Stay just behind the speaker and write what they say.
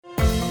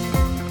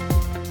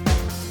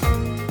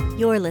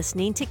You're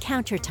listening to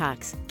Counter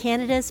Talks,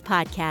 Canada's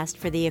podcast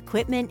for the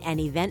equipment and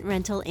event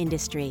rental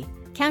industry.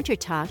 Counter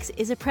Talks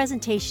is a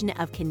presentation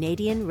of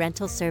Canadian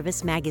Rental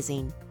Service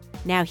Magazine.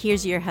 Now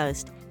here's your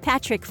host,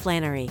 Patrick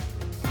Flannery.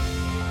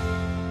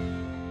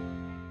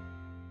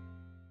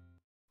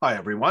 Hi,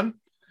 everyone.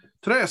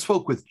 Today I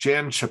spoke with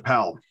Jan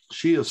Chappell.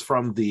 She is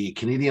from the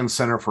Canadian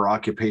Centre for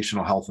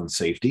Occupational Health and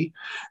Safety,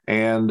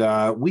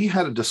 and we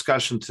had a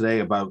discussion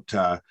today about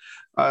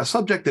a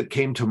subject that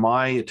came to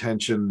my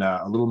attention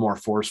a little more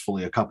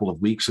forcefully a couple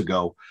of weeks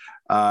ago,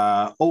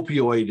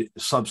 opioid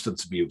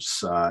substance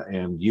abuse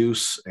and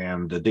use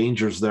and the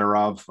dangers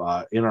thereof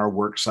in our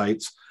work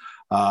sites.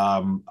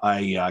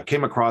 I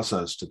came across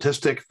a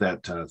statistic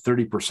that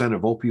 30%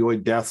 of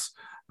opioid deaths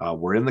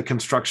were in the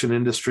construction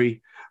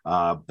industry.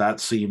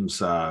 That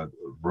seems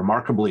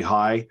remarkably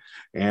high.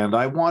 And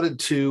I wanted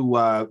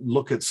to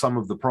look at some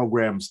of the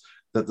programs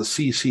that the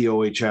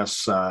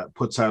CCOHS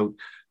puts out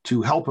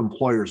to help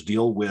employers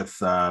deal with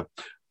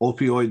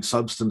opioid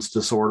substance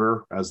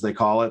disorder, as they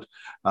call it,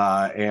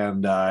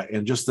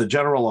 and just the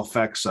general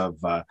effects of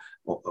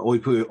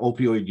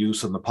opioid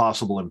use and the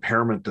possible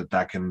impairment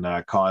that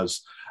can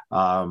cause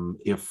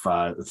if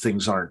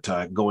things aren't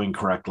going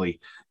correctly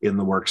in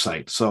the work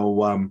site.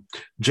 So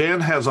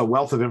Jan has a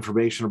wealth of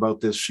information about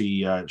this.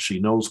 She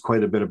knows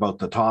quite a bit about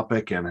the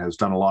topic and has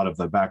done a lot of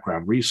the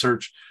background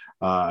research.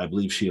 I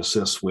believe she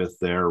assists with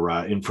their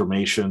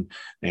information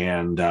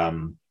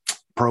and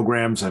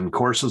programs and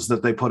courses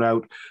that they put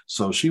out.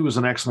 So she was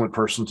an excellent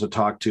person to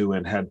talk to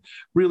and had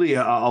really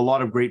a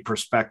lot of great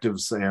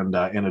perspectives and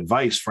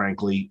advice,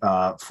 frankly,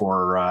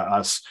 for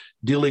us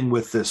dealing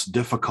with this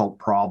difficult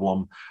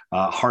problem,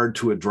 hard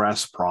to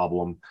address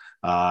problem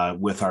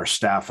with our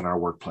staff in our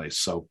workplace.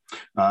 So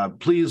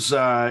please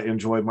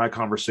enjoy my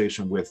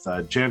conversation with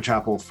Jan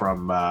Chappell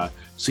from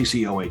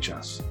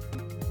CCOHS.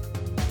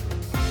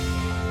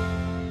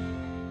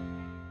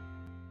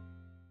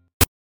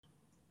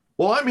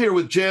 Well, I'm here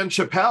with Jan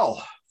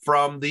Chappell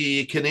from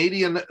the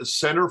Canadian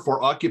Centre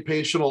for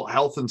Occupational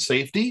Health and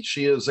Safety.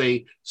 She is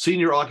a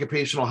senior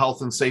occupational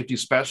health and safety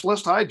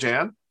specialist. Hi,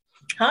 Jan.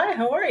 Hi,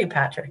 how are you,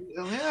 Patrick?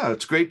 Yeah,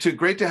 it's great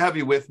to have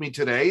you with me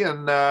today,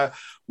 and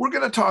we're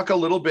going to talk a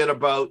little bit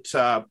about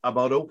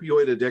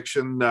opioid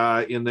addiction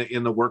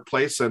in the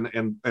workplace,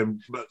 and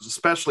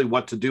especially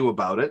what to do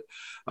about it.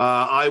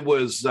 I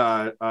was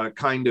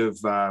kind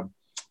of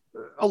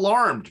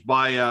alarmed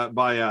by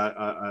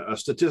a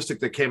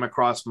statistic that came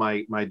across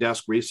my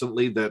desk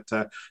recently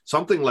that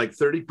something like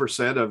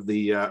 30% of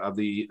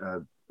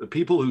the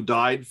people who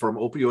died from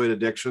opioid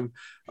addiction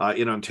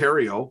in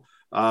Ontario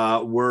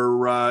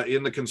were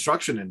in the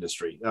construction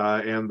industry,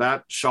 and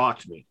that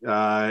shocked me.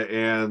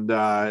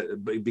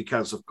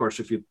 Because, of course,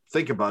 if you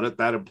think about it,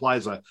 that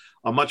implies a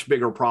much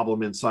bigger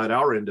problem inside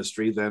our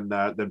industry than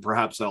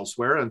perhaps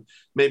elsewhere. And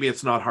maybe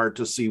it's not hard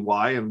to see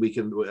why. And we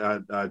can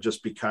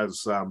just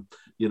because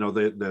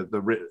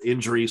the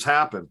injuries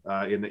happen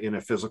in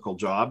a physical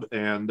job,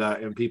 and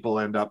people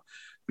end up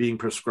being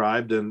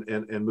prescribed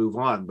and move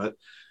on. But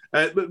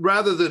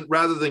rather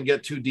than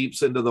get too deep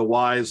into the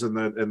whys and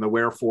the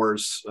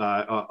wherefores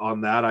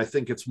on that, I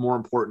think it's more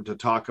important to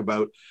talk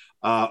about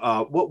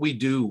what we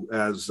do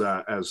as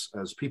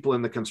people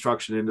in the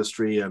construction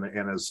industry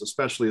and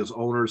especially as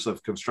owners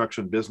of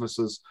construction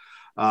businesses,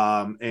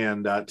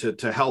 and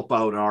to help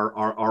out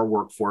our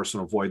workforce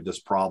and avoid this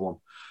problem.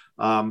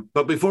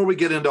 But before we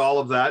get into all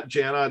of that,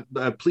 Jana,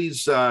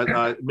 please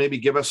maybe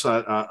give us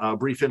a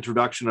brief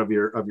introduction of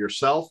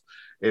yourself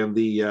and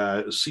the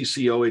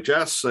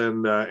CCOHS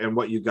and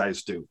what you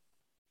guys do.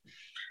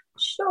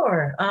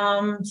 Sure.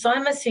 So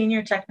I'm a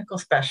senior technical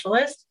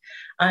specialist.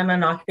 I'm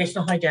an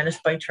occupational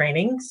hygienist by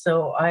training.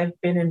 So I've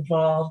been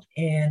involved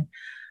in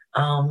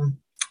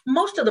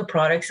most of the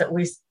products that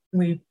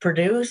we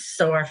produce.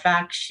 So our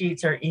fact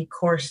sheets, our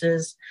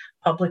e-courses,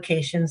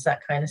 publications,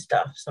 that kind of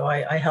stuff. So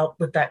I help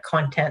with that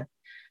content,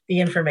 the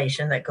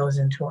information that goes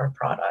into our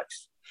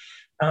products.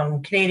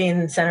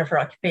 Canadian Centre for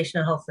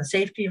Occupational Health and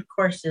Safety, of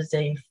course, is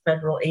a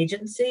federal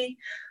agency.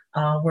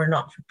 We're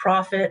not for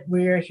profit.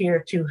 We're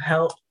here to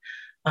help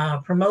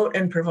promote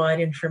and provide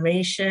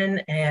information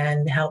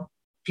and help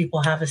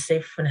people have a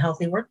safe and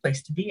healthy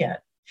workplace to be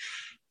at.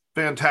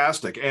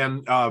 Fantastic.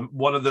 And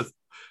one of the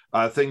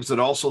things that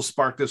also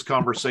sparked this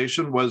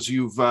conversation was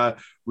you've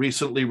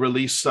recently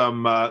released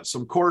some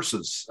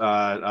courses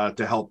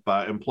to help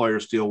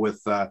employers deal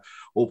with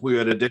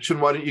opioid addiction.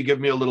 Why don't you give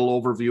me a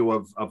little overview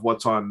of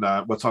what's on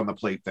the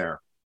plate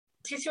there?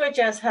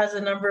 CCOHS has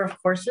a number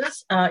of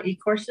courses,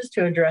 e-courses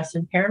to address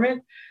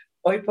impairment,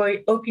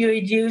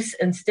 opioid use,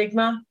 and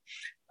stigma.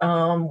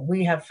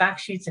 We have fact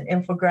sheets and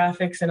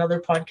infographics and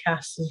other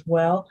podcasts as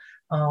well.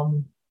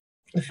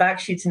 The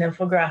fact sheets and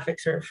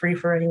infographics are free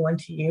for anyone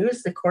to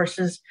use. The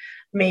courses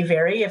may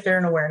vary. If they're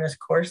an awareness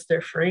course,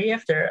 they're free.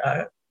 If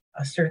they're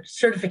a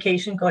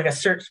certification, like a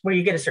cert where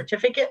you get a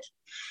certificate,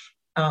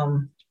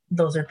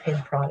 those are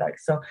paid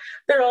products. So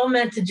they're all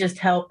meant to just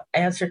help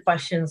answer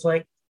questions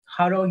like,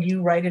 how do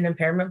you write an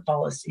impairment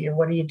policy? Or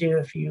what do you do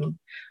if you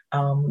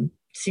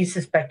see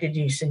suspected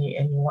use and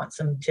you want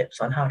some tips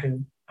on how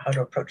how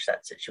to approach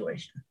that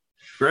situation.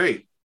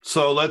 Great.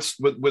 So let's,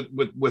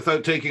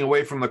 without taking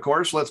away from the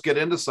course, let's get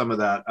into some of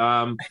that.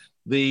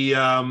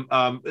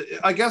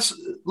 I guess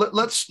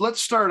let's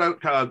start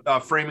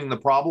out framing the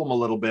problem a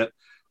little bit.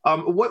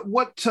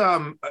 What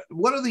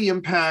are the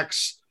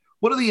impacts?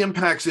 What are the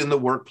impacts in the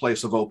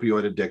workplace of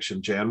opioid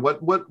addiction, Jan?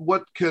 What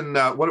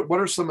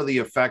are some of the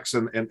effects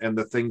and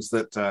the things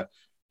that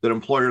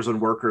employers and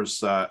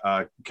workers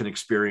can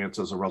experience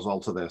as a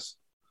result of this?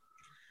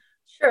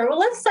 Sure. Well,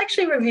 let's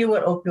actually review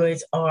what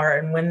opioids are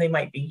and when they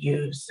might be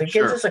used. So it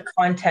gives us a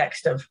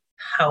context of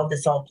how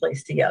this all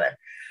plays together.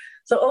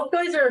 So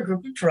opioids are a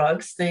group of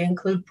drugs. They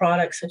include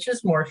products such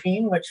as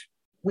morphine, which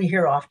we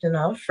hear often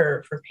of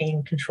for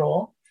pain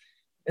control.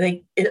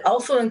 It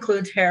also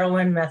includes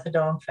heroin,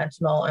 methadone,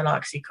 fentanyl, and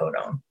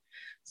oxycodone.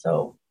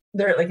 So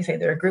they're, like I say,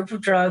 they're a group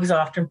of drugs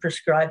often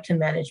prescribed to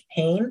manage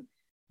pain.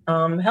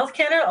 Health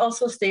Canada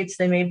also states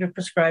they may be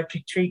prescribed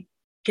to treat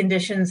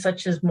conditions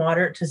such as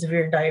moderate to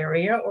severe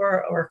diarrhea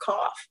or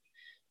cough.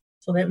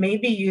 So that may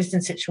be used in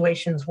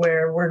situations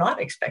where we're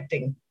not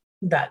expecting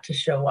that to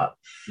show up.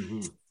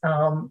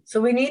 Mm-hmm.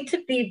 So we need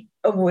to be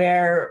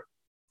aware,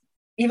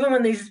 even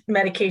when these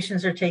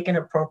medications are taken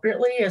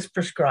appropriately as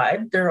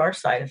prescribed, there are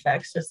side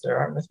effects, as there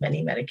are with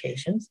many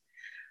medications.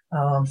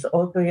 So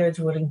opioids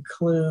would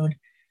include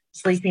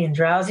sleepy and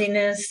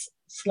drowsiness,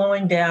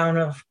 slowing down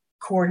of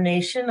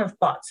coordination of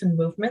thoughts and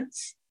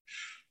movements,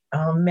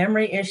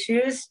 memory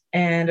issues,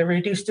 and a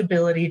reduced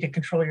ability to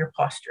control your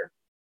posture.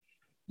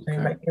 So you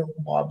might be a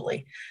little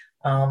wobbly.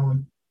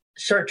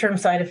 Short-term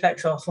side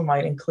effects also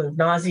might include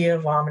nausea,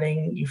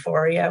 vomiting,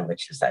 euphoria,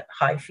 which is that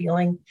high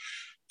feeling,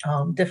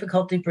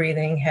 difficulty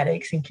breathing,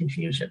 headaches, and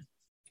confusion.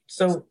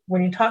 So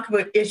when you talk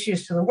about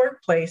issues to the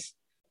workplace,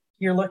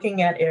 you're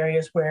looking at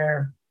areas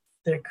where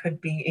there could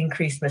be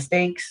increased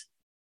mistakes,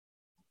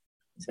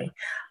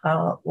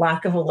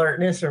 lack of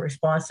alertness or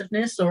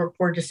responsiveness, or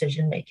poor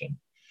decision-making.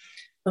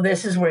 So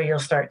this is where you'll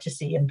start to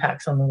see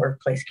impacts on the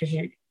workplace, because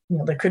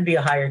there could be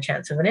a higher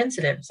chance of an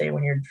incident, say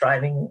when you're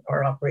driving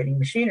or operating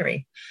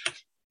machinery,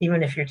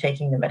 even if you're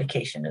taking the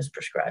medication as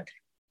prescribed.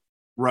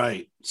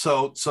 Right.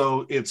 So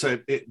it's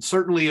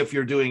certainly if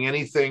you're doing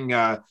anything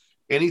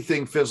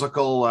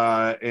physical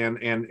and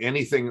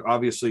anything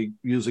obviously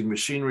using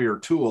machinery or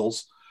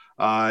tools,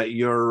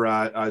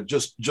 your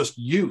just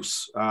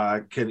use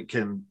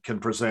can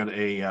present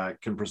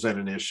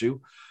an issue.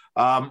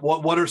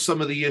 What are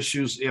some of the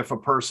issues if a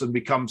person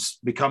becomes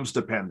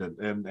dependent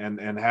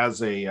and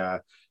has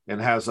a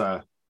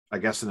I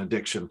guess an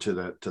addiction to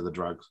the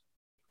drugs?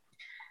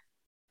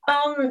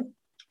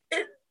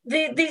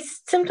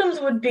 These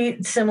symptoms would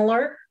be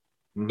similar.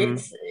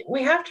 Mm-hmm.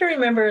 We have to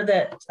remember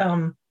that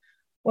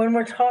when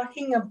we're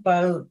talking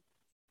about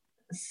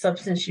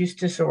substance use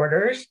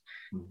disorders,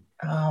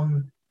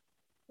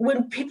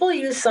 when people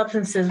use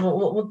substances,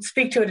 we'll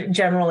speak to it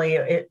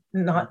generally,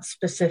 not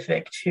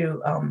specific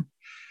to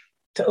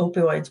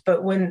opioids,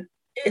 but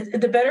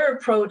the better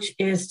approach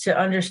is to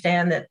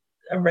understand that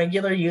a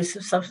regular use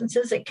of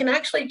substances, it can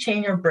actually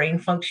change our brain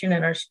function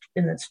and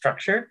in its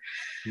structure.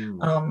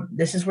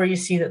 This is where you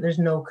see that there's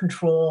no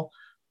control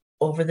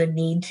over the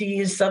need to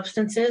use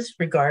substances,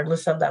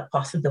 regardless of that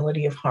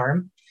possibility of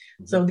harm.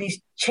 Mm-hmm. So these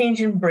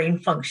change in brain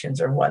functions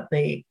are what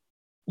they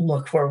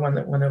look for when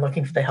they're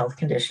looking for the health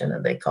condition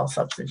that they call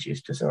substance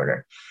use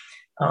disorder.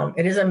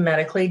 It is a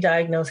medically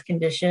diagnosed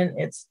condition.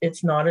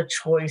 It's not a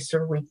choice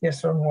or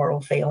weakness or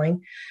moral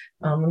failing.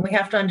 And we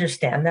have to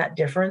understand that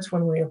difference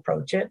when we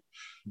approach it.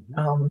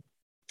 Mm-hmm.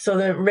 So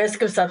the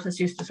risk of substance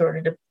use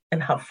disorder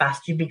and how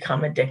fast you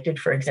become addicted,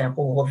 for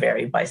example, will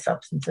vary by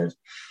substances.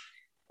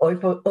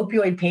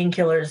 Opioid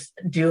painkillers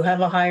do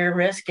have a higher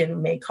risk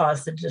and may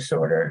cause the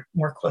disorder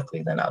more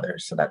quickly than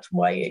others. So that's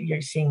why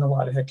you're seeing a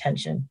lot of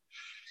attention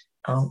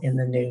in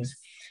the news.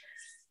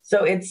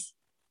 So it's,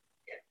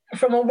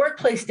 from a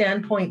workplace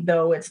standpoint,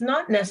 though, it's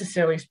not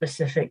necessarily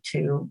specific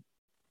to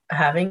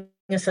having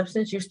a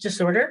substance use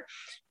disorder,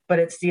 but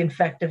it's the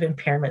affective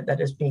impairment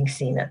that is being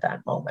seen at that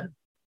moment.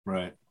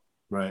 Right.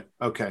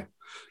 Okay.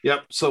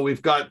 Yep. So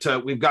we've got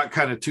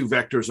kind of two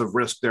vectors of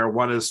risk there.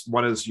 One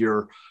is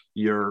your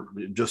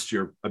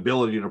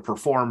ability to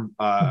perform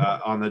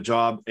on the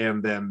job,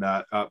 and then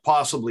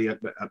possibly a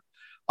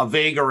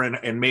vaguer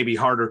and maybe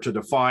harder to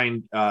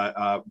define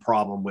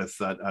problem with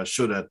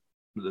should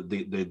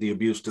the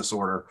abuse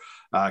disorder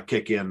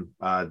kick in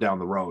down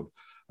the road.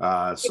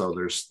 So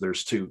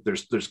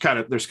there's kind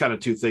of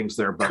two things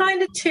there, but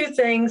kind of two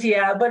things,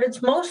 yeah. But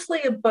it's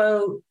mostly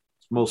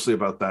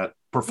about that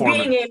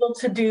performance, being able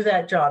to do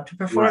that job, to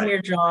perform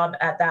your job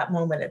at that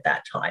moment, at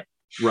that time.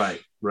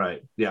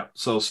 Right. Yeah.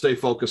 So stay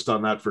focused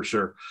on that for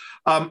sure.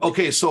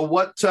 Okay. So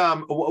what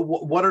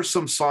are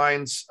some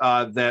signs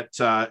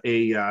that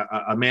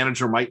a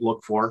manager might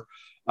look for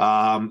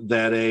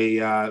that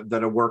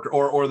a worker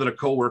or that a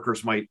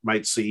coworkers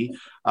might see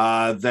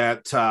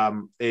that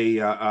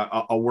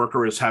a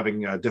worker is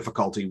having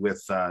difficulty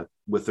with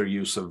their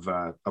use of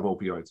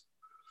opioids?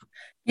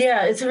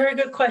 Yeah, it's a very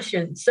good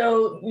question.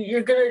 So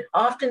you're going to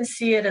often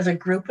see it as a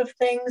group of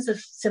things, of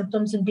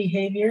symptoms and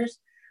behaviors.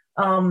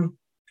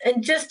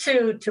 and just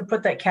to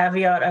put that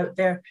caveat out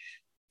there,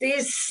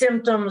 these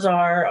symptoms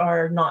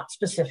are not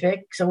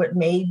specific. So there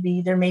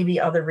may be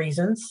other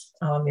reasons.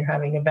 You're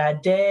having a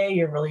bad day,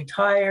 you're really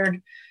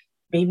tired,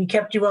 baby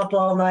kept you up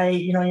all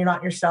night, you're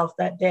not yourself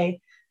that day.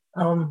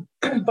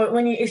 But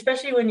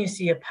especially when you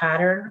see a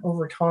pattern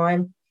over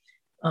time,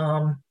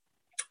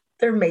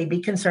 there may be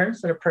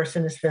concerns that a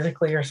person is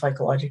physically or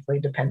psychologically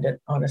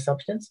dependent on a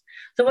substance.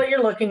 So what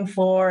you're looking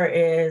for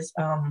is,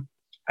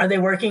 are they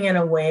working in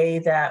a way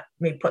that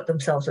may put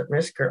themselves at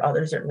risk or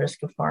others at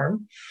risk of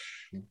harm?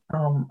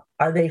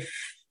 Are they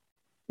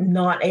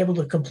not able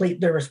to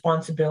complete their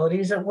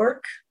responsibilities at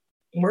work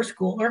or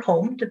school or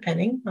home,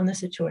 depending on the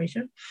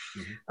situation?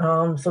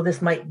 Mm-hmm. So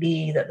this might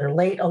be that they're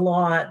late a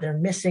lot, they're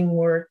missing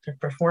work, their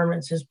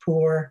performance is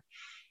poor,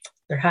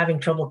 they're having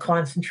trouble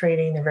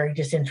concentrating, they're very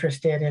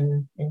disinterested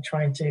in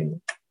trying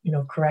to,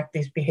 correct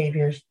these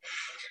behaviors.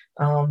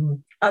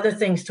 Other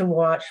things to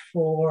watch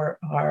for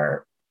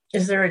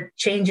is there a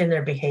change in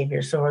their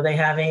behavior? So are they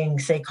having,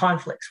 say,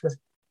 conflicts with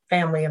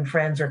family and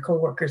friends or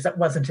coworkers that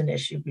wasn't an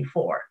issue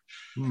before?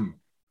 And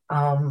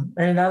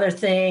another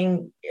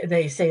thing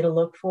they say to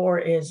look for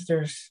is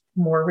there's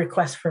more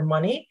requests for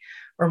money,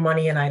 or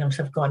money and items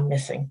have gone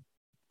missing.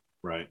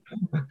 Right.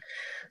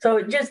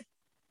 So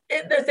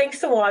there are things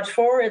to watch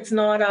for. It's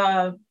not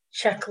a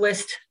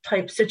checklist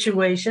type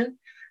situation,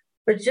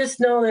 but just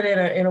know that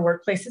in a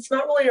workplace, it's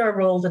not really our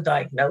role to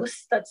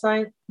diagnose that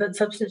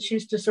substance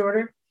use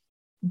disorder,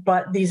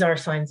 but these are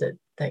signs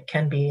that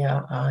can be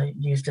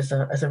used as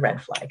a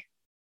red flag.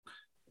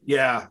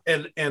 Yeah,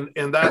 and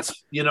that's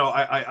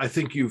I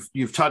think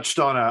you've touched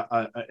on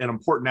an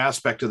important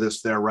aspect of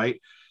this there, right?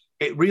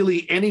 It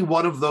really, any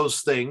one of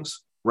those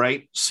things,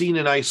 right, seen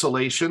in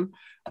isolation,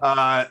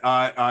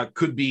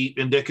 could be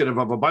indicative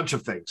of a bunch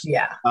of things.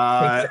 Yeah,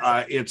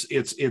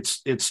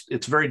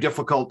 it's very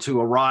difficult to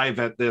arrive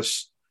at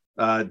this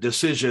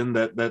decision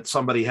that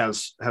somebody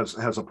has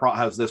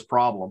this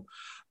problem.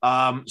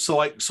 So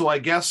I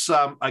guess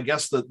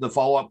the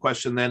follow-up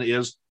question then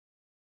is,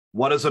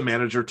 what is a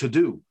manager to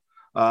do?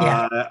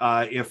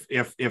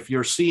 If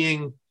you're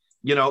seeing,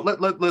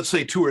 let's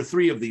say 2 or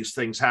 3 of these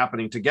things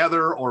happening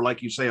together, or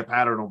like you say, a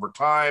pattern over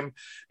time,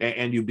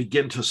 and you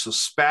begin to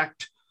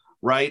suspect,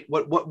 right?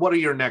 What are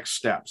your next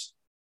steps?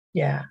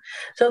 Yeah.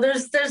 So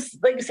there's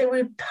like I said,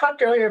 we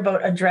talked earlier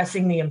about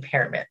addressing the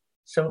impairment.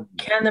 So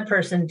can the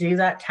person do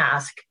that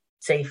task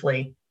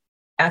safely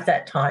at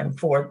that time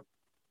for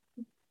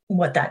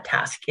what that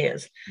task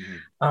is?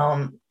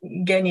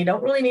 Mm-hmm. Again, you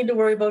don't really need to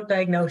worry about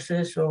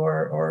diagnosis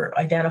or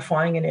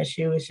identifying an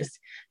issue. It's just,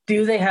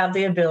 do they have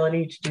the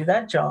ability to do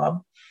that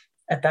job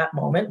at that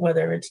moment,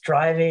 whether it's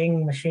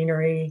driving,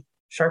 machinery,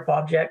 sharp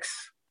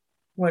objects,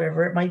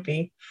 whatever it might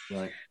be.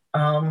 Right.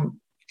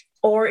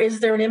 Or is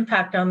there an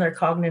impact on their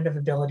cognitive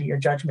ability or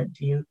judgment?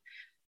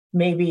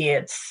 Maybe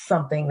it's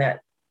something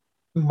that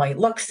might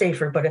look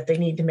safer, but if they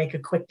need to make a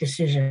quick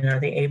decision, are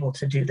they able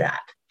to do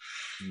that?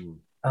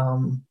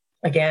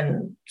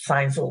 Again,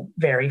 signs will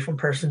vary from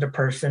person to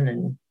person,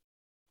 and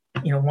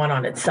one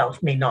on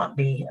itself may not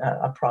be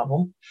a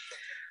problem.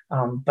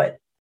 But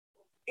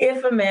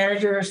if a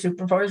manager or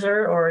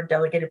supervisor or a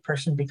delegated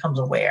person becomes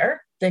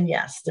aware, then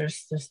yes,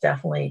 there's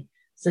definitely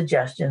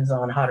suggestions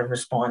on how to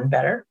respond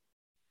better.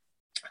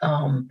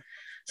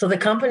 So the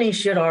company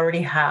should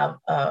already have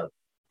a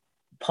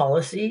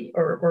policy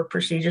or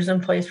procedures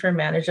in place for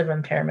management of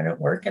impairment at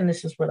work, and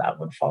this is where that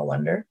would fall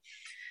under.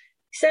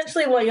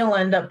 Essentially, what you'll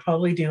end up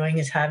probably doing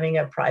is having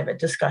a private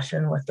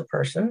discussion with the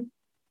person.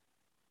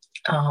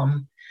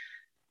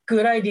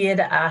 Good idea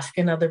to ask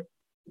another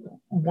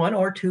 1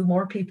 or 2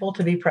 more people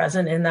to be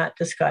present in that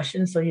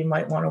discussion. So you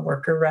might want a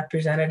worker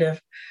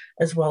representative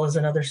as well as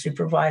another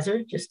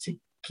supervisor, just to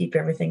keep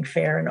everything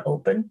fair and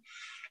open.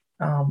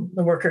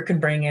 The worker can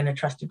bring in a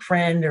trusted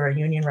friend or a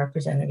union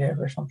representative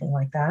or something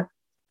like that.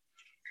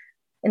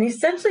 And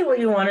essentially what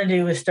you want to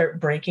do is start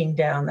breaking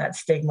down that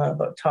stigma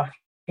about talking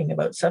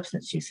about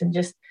substance use and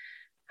just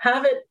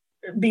have it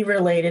be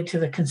related to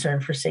the concern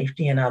for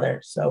safety in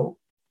others. So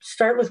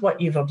start with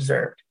what you've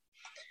observed.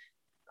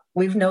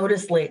 We've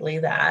noticed lately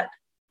that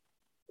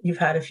you've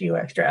had a few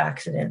extra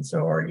accidents,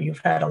 or you've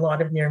had a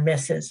lot of near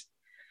misses,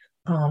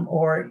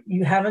 or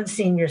you haven't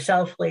seen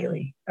yourself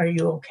lately. Are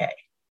you okay?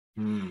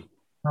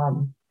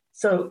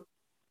 So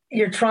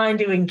you're trying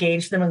to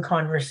engage them in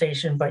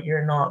conversation, but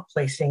you're not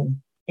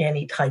placing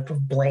any type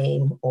of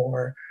blame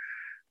or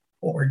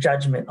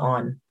judgment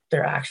on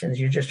their actions.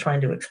 You're just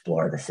trying to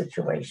explore the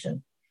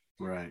situation.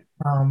 Right.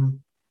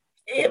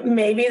 It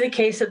may be the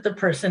case that the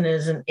person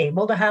isn't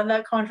able to have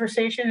that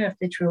conversation. If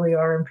they truly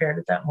are impaired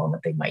at that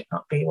moment, they might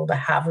not be able to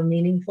have a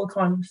meaningful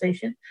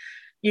conversation.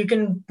 You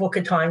can book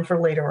a time for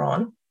later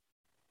on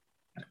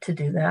to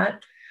do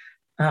that.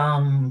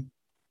 And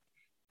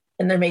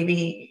there may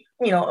be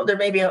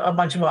a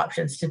bunch of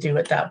options to do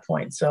at that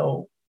point.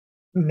 So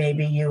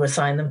maybe you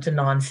assign them to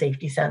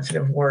non-safety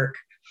sensitive work.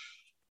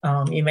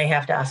 You may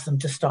have to ask them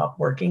to stop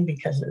working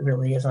because it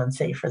really is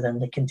unsafe for them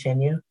to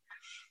continue.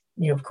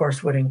 You, of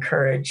course, would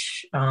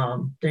encourage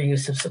their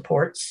use of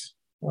supports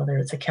whether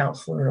it's a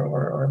counselor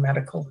or a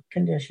medical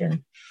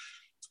condition.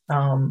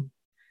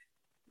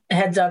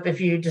 Heads up, if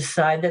you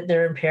decide that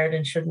they're impaired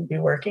and shouldn't be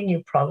working,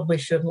 you probably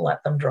shouldn't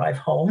let them drive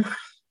home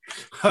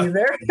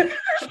either.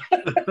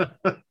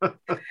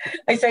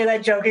 I say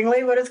that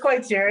jokingly, but it's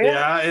quite serious.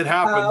 Yeah, it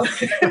happens.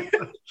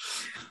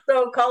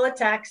 So call a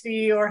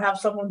taxi or have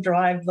someone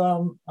drive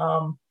them.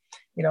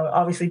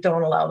 Obviously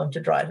don't allow them to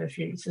drive if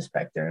you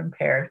suspect they're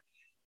impaired.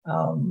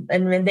 And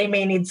then they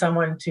may need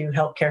someone to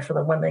help care for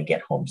them when they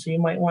get home. So you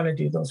might want to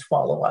do those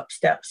follow-up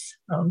steps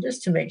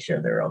just to make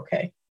sure they're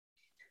okay.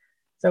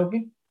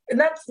 And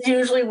that's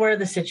usually where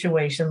the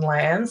situation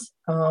lands.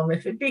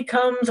 If it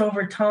becomes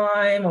over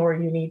time or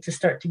you need to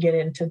start to get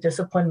into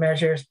discipline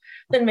measures,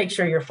 then make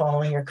sure you're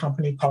following your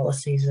company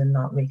policies and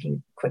not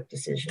making quick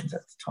decisions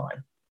at the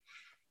time.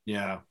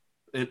 Yeah.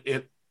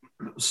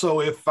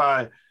 So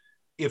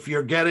if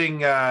you're getting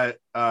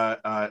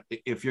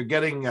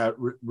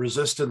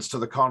resistance to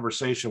the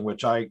conversation,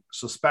 which I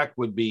suspect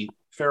would be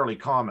fairly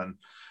common,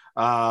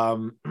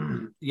 I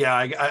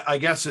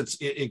guess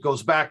it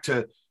goes back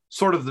to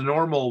sort of the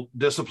normal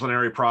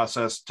disciplinary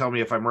process. Tell me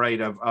if I'm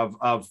right,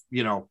 of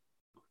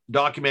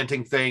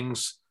documenting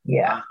things,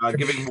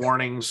 giving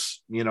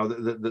warnings,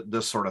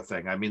 this sort of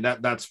thing. I mean,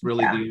 that's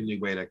really the only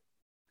way to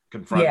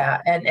confront. Yeah,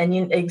 and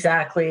you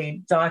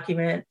exactly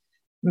document.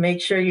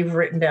 Make sure you've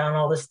written down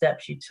all the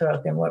steps you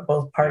took and what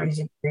both parties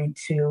agreed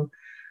to.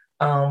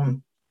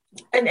 And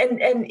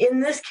in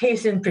this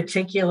case in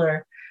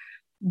particular,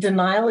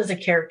 denial is a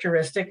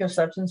characteristic of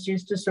substance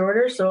use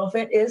disorder. So if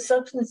it is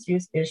substance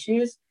use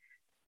issues,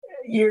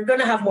 you're going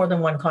to have more than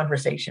one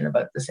conversation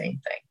about the same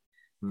thing.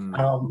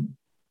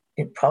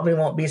 It probably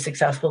won't be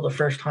successful the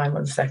first time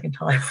or the second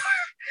time.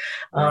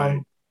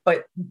 Right.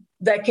 But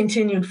that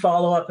continued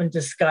follow-up and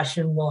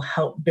discussion will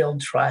help build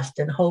trust,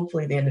 and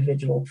hopefully the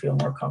individual will feel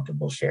more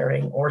comfortable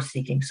sharing or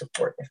seeking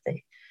support if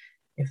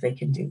they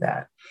can do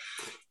that.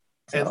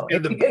 So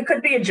it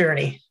could be a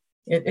journey.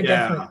 It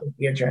definitely could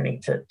be a journey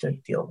to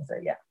deal with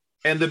it. Yeah.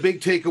 And the big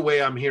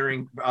takeaway I'm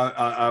hearing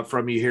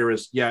from you here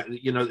is,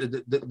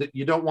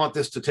 you don't want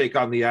this to take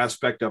on the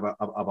aspect of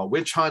a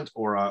witch hunt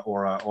or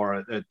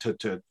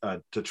to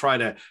try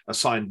to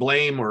assign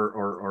blame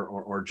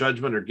or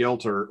judgment or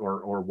guilt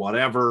or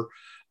whatever.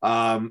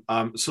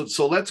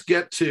 So let's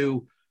get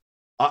to,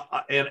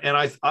 and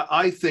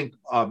I think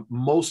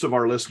most of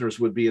our listeners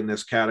would be in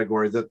this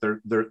category, that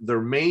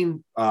their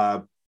main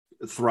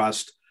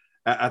thrust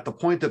at the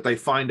point that they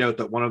find out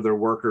that one of their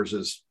workers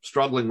is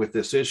struggling with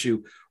this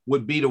issue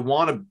would be to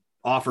want to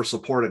offer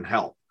support and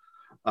help.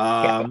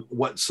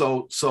 What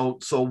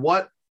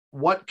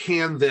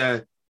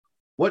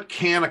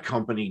can a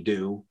company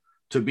do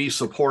to be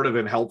supportive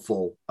and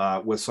helpful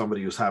with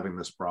somebody who's having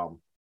this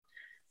problem?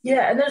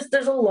 Yeah, and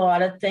there's a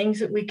lot of things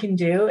that we can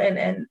do,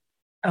 and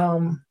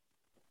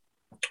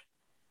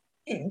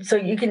so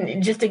you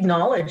can just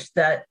acknowledge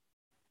that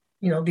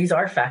these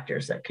are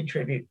factors that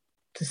contribute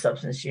to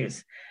substance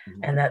use,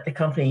 and that the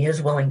company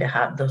is willing to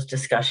have those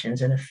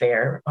discussions in a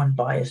fair,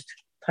 unbiased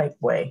type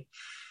way.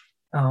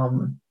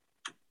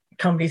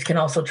 Companies can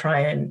also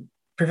try and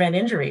prevent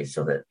injuries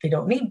so that they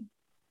don't need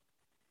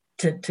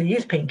to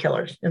use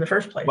painkillers in the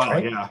first place. Well,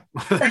 right? Yeah,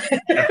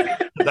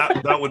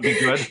 that would be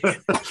good. I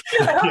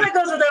hope that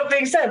goes without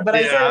being said, but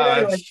I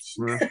said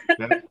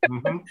it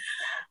anyway.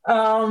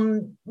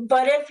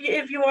 But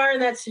if you are in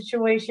that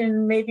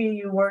situation, maybe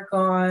you work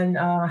on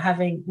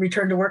having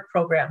return to work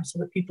programs so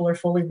that people are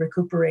fully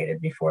recuperated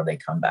before they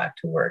come back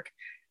to work,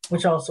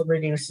 which also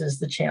reduces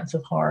the chance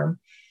of harm.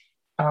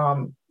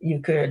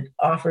 You could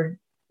offer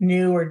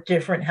new or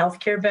different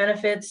healthcare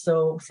benefits.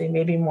 So say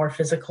maybe more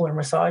physical or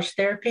massage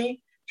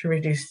therapy to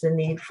reduce the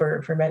need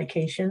for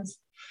medications.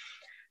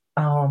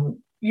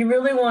 You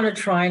really want to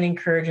try and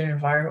encourage an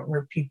environment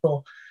where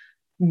people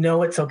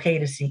know it's okay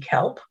to seek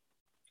help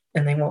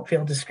and they won't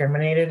feel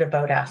discriminated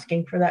about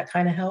asking for that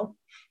kind of help.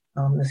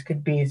 This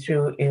could be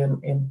through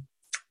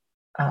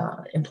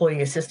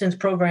employee assistance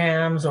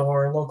programs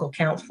or local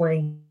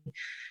counseling,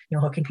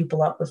 hooking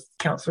people up with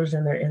counselors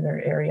in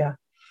their area.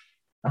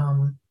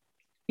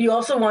 You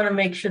also want to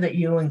make sure that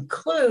you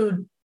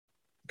include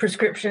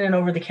prescription and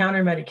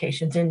over-the-counter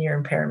medications in your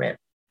impairment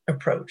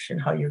approach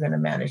and how you're going to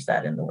manage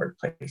that in the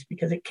workplace,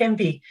 because it can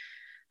be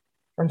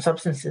from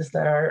substances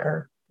that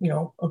are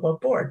above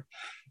board.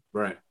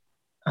 Right.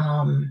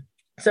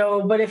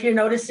 But if you're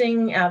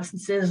noticing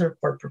absences or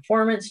poor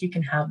performance, you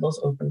can have those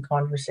open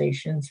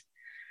conversations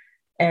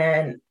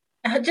and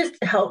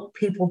just help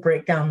people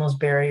break down those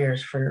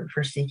barriers for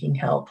seeking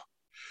help.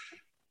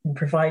 And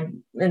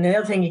the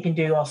other thing you can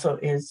do also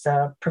is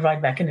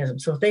provide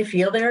mechanisms. So if they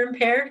feel they're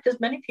impaired, because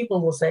many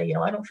people will say,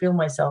 I don't feel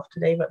myself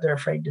today, but they're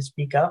afraid to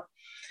speak up.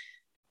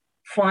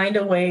 Find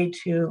a way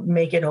to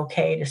make it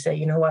okay to say,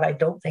 I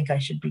don't think I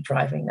should be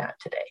driving that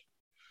today.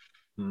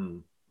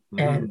 Mm-hmm.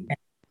 And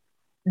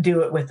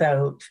do it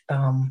without,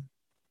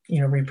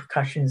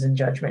 repercussions and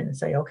judgment, and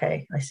say,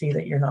 okay, I see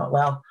that you're not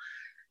well.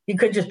 You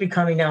could just be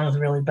coming down with a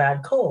really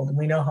bad cold. And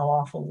we know how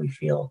awful we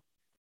feel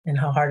and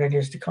how hard it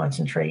is to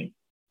concentrate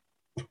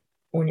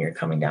when you're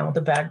coming down with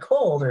a bad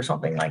cold or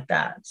something like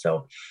that.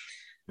 So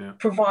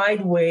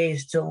provide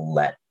ways to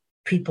let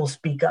people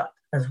speak up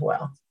as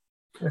well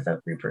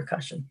without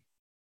repercussion.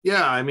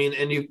 Yeah, I mean,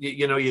 and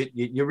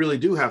you really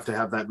do have to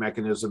have that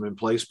mechanism in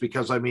place,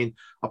 because I mean,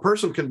 a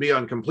person can be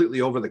on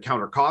completely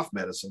over-the-counter cough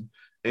medicine,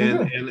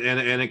 and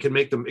and it can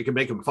make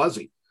them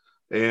fuzzy,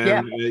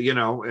 and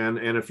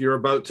and if you're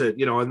about to,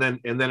 and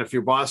then if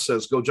your boss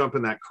says go jump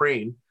in that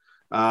crane,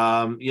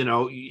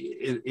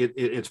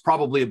 it's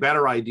probably a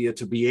better idea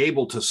to be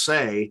able to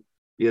say,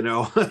 geez,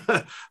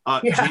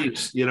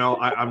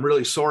 I'm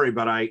really sorry,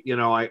 but I'm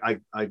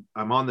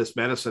on this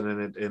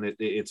medicine, and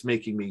it's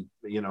making me,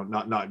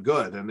 not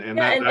good. And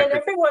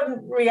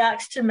everyone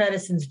reacts to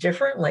medicines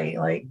differently.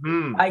 Like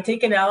I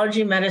take an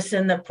allergy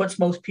medicine that puts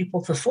most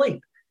people to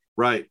sleep.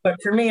 Right. But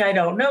for me, I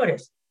don't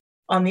notice.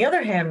 On the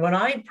other hand, when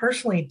I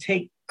personally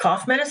take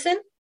cough medicine,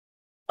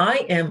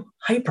 I am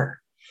hyper.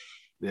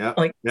 Yeah.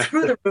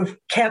 Through the roof,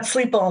 can't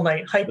sleep all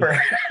night,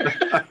 hyper.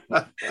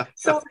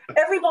 So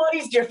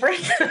everybody's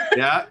different.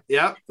 Yeah,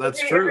 that's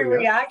true. Every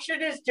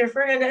reaction is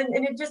different,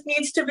 and it just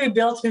needs to be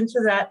built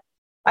into that.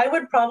 I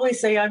would probably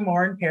say I'm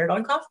more impaired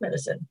on cough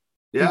medicine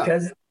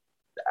because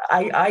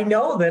I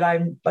know that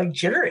I'm like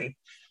jittery,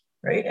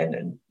 right?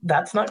 And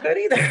that's not good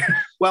either.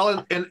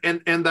 Well,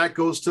 and that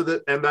goes to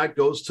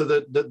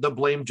the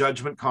blame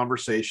judgment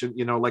conversation.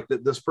 Like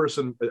this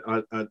person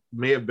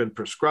may have been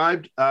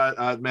prescribed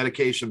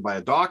medication by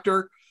a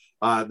doctor.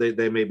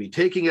 They may be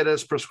taking it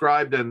as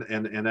prescribed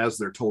and as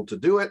they're told to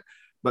do it,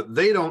 but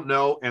they don't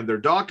know, and their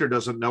doctor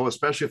doesn't know,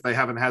 especially if they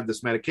haven't had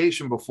this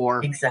medication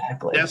before,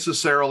 exactly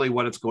necessarily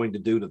what it's going to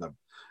do to them.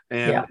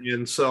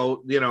 And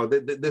so,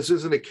 this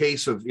isn't a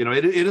case of,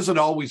 it isn't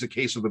always a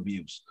case of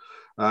abuse.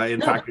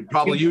 In fact, it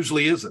probably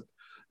usually isn't.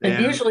 It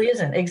usually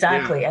isn't,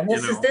 exactly. And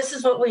this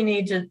is what we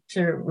need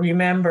to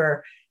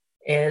remember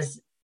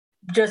is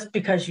just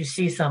because you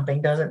see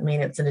something doesn't mean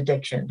it's an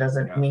addiction,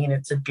 doesn't mean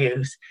it's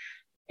abuse.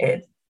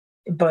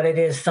 But it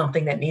is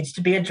something that needs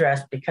to be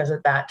addressed, because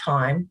at that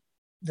time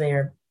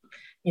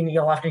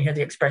you'll often hear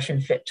the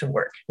expression fit to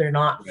work. They're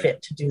not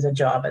fit to do the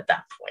job at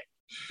that point.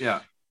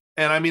 Yeah.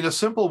 And I mean, a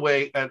simple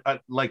way,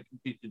 like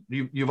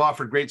you've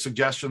offered great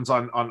suggestions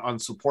on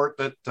support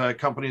that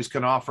companies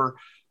can offer.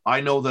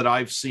 I know that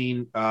I've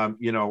seen, a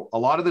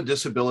lot of the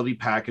disability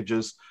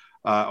packages,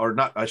 or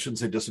not, I shouldn't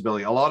say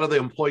disability, a lot of the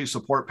employee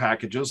support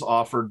packages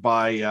offered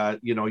by,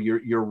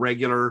 your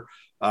regular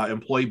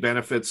employee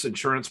benefits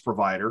insurance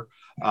provider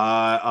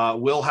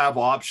will have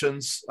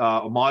options,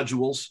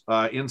 modules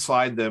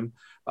inside them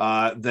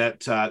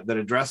that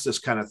address this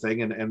kind of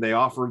thing. And they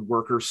offer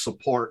workers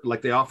support,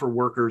 like they offer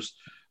workers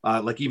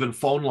like even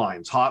phone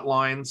lines,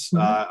 hotlines,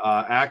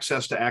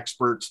 access to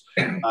experts,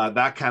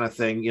 that kind of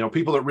thing.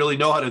 People that really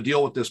know how to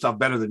deal with this stuff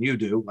better than you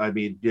do. I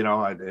mean,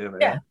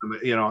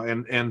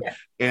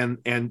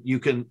 and you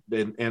can,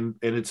 and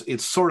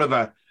it's sort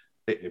of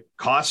it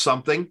costs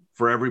something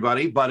for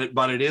everybody, but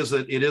it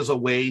is a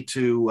way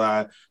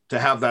to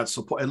have that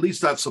support, at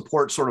least that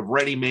support sort of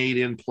ready made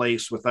in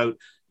place without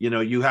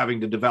you having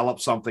to develop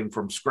something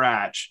from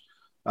scratch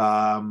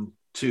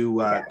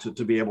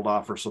to be able to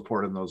offer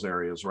support in those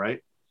areas, right?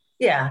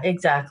 Yeah,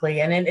 exactly.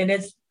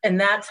 And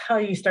that's how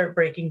you start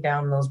breaking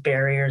down those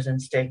barriers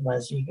and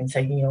stigmas. You can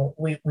say,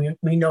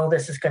 we know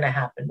this is going to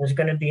happen. There's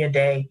going to be a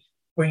day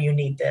where you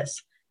need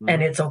this,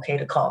 and it's okay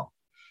to call.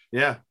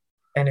 Yeah.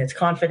 And it's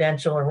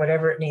confidential or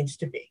whatever it needs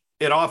to be.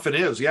 It often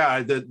is.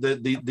 Yeah.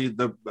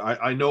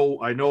 I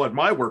know at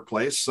my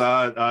workplace,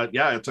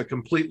 it's a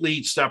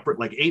completely separate,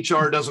 like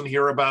HR doesn't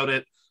hear about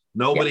it.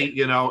 Nobody,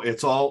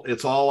 it's all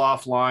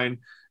offline.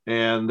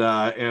 And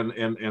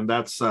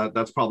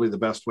that's probably the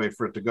best way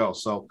for it to go.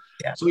 So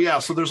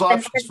there's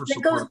options for support.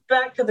 It goes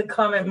back to the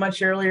comment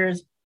much earlier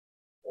is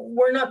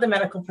we're not the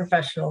medical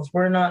professionals.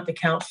 We're not the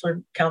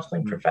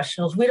counseling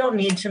professionals. We don't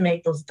need to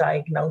make those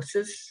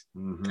diagnosis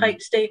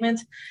type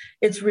statements.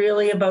 It's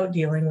really about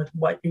dealing with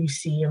what you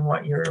see and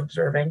what you're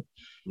observing.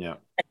 Yeah.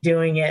 And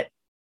doing it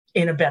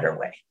in a better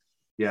way.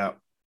 Yeah.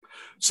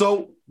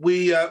 So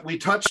we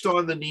touched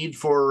on the need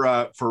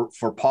for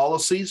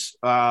policies.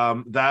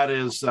 That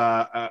is,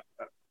 I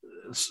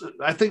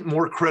think,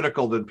 more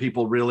critical than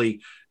people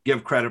really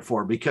give credit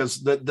for,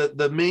 because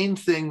the main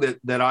thing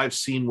that I've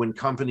seen when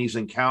companies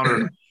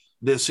encounter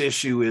this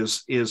issue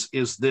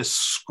is this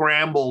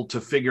scramble to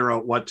figure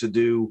out what to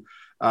do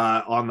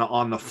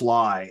on the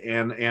fly,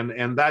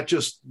 and that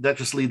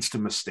just leads to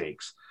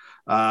mistakes.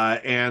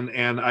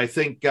 And I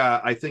think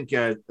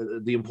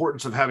the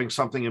importance of having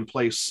something in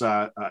place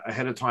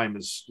ahead of time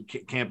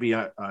can't be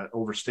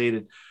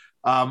overstated.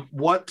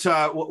 What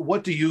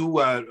do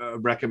you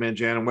recommend,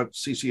 Jan, and what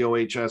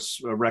CCOHS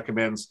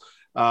recommends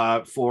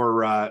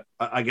for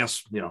I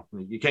guess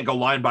you can't go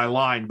line by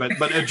line,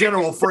 but a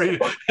general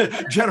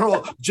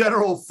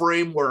general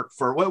framework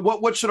for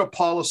what should a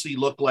policy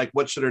look like?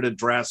 What should it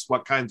address?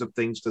 What kinds of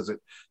things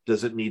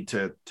does it need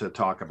to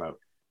talk about?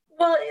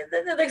 Well,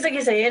 like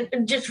you say,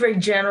 and just very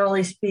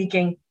generally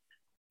speaking,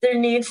 there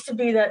needs to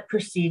be that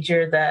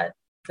procedure that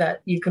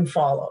you can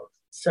follow.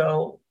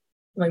 So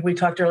like we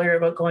talked earlier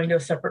about going to a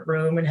separate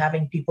room and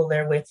having people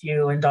there with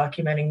you and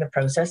documenting the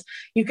process,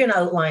 you can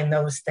outline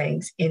those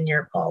things in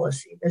your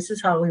policy. This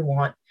is how we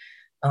want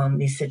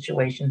these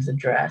situations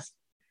addressed.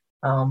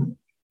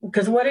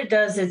 Because what it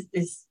does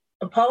is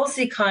a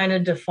policy kind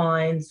of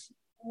defines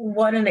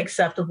what an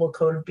acceptable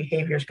code of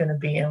behavior is going to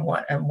be and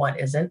what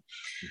isn't.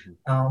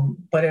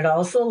 But it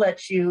also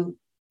lets you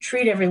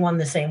treat everyone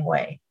the same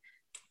way.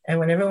 And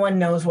when everyone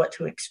knows what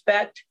to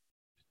expect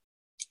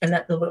and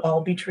that they'll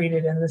all be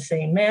treated in the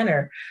same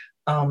manner,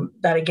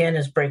 that again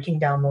is breaking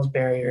down those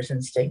barriers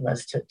and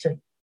stigmas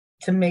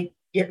to make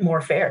it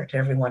more fair to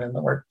everyone in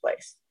the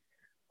workplace.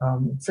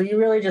 So you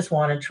really just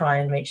want to try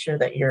and make sure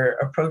that you're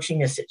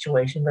approaching a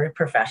situation very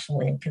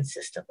professionally and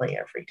consistently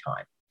every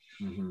time.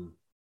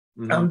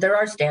 There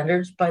are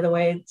standards, by the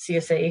way.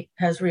 CSA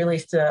has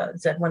released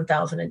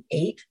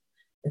Z1008.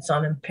 It's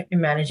on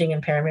managing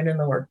impairment in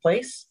the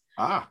workplace,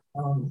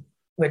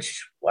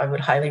 which I would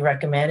highly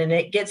recommend. And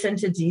it gets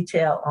into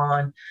detail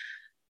on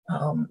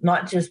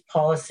not just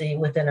policy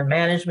within a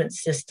management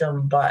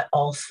system, but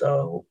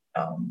also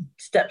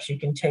steps you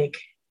can take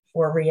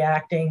for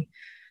reacting.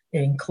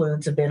 It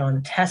includes a bit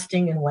on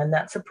testing and when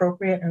that's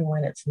appropriate and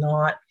when it's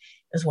not,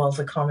 as well as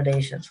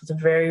accommodations. So it's a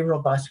very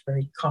robust,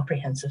 very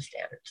comprehensive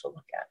standard to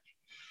look at.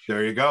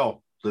 There you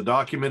go. The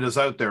document is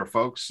out there,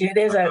 folks. It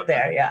is out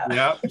there, yeah.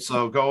 Yeah.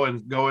 So go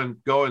and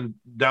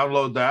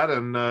download that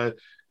and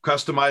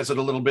customize it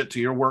a little bit to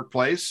your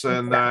workplace,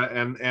 and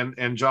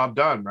and job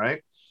done,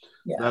 right?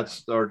 Yeah.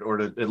 That's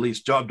or at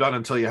least job done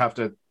until you have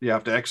to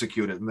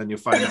execute it, and then you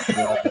find out what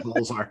all the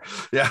rules are.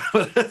 Yeah.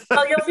 Well,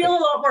 you'll feel a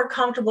lot more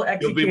comfortable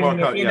executing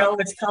if you know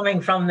it's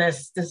coming from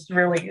this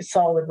really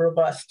solid,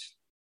 robust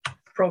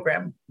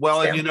program.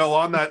 Well, and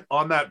on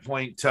that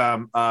point,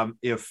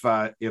 if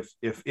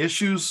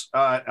issues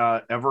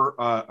ever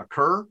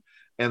occur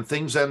and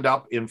things end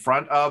up in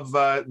front of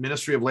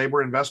Ministry of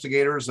Labor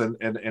investigators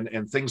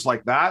and things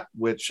like that,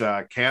 which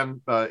can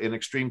in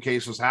extreme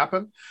cases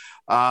happen,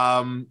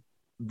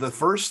 the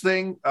first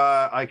thing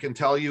I can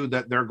tell you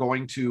that they're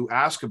going to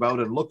ask about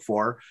and look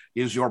for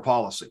is your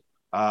policy.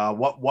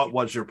 What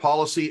was your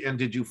policy, and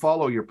did you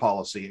follow your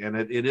policy? And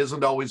it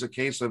isn't always a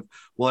case of,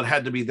 well, it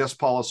had to be this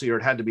policy or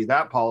it had to be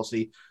that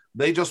policy.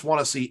 They just want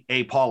to see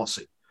a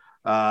policy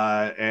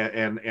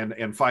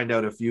and find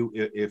out if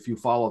you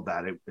followed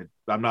that.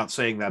 I'm not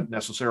saying that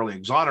necessarily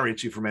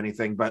exonerates you from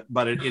anything, but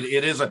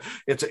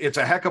it's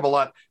a heck of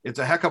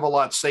a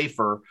lot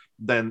safer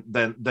than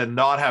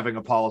not having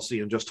a policy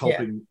and just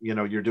hoping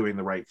you're doing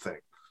the right thing.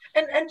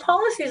 And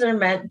policies are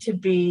meant to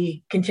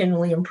be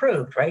continually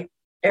improved, right?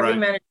 Every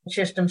management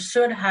system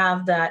should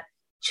have that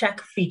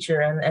check feature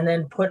and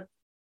then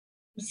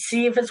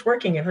see if it's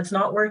working. If it's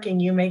not working,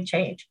 you make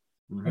change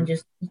and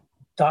just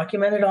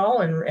document it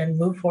all and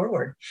move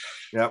forward.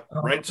 Yeah.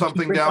 Write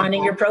something down.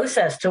 Refining your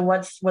process to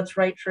what's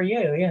right for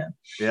you. Yeah.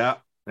 Yeah.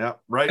 Yeah.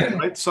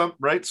 Write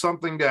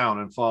something down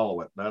and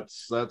follow it.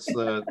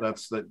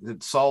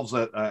 It solves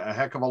a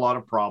heck of a lot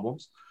of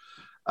problems.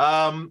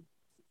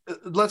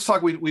 Let's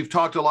talk. We've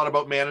talked a lot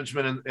about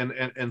management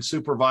and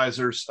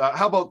supervisors.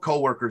 How about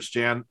coworkers,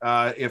 Jan?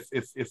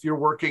 If you're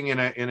working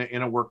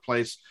in a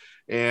workplace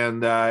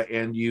and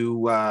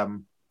you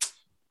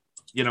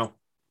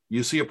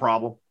see a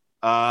problem,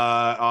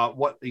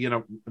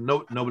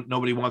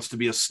 nobody wants to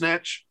be a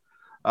snitch,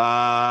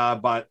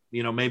 but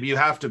maybe you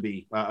have to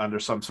be under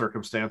some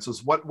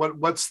circumstances.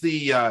 What's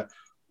the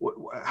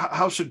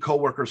how should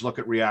coworkers look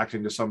at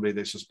reacting to somebody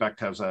they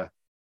suspect has an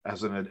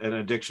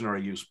addiction or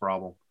a use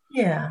problem?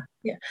 Yeah.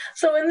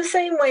 So in the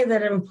same way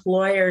that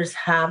employers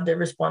have the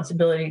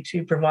responsibility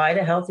to provide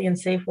a healthy and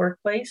safe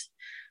workplace,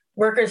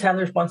 workers have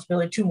the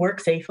responsibility to work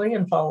safely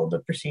and follow the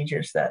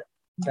procedures that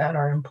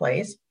are in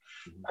place.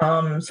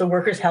 So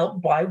workers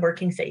help by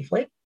working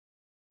safely,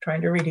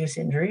 trying to reduce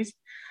injuries.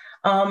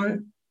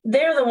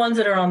 They're the ones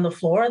that are on the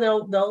floor.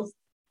 They'll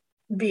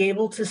be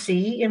able to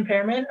see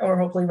impairment or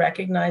hopefully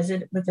recognize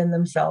it within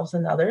themselves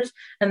and others.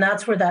 And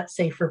that's where that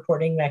safe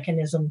reporting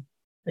mechanism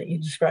that you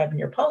describe in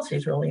your policy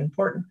is really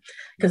important,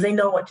 because they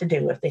know what to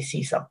do if they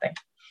see something.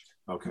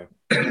 Okay.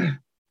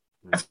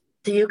 So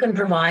you can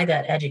provide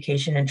that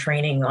education and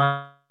training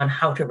on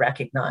how to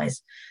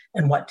recognize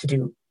and what to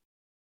do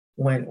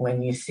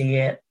when you see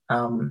it.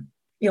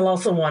 You'll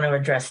also want to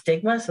address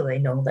stigma so they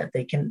know that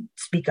they can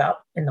speak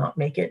up and not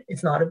make it.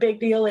 It's not a big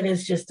deal. It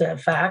is just a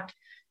fact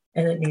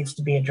and it needs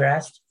to be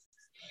addressed.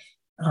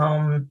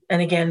 And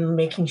again,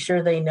 making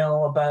sure they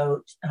know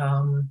about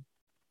the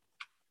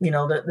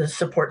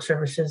support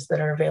services that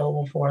are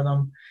available for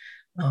them,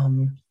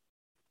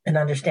 and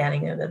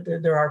understanding that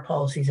there are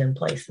policies in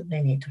place that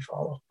they need to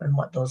follow and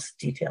what those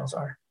details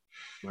are.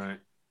 Right.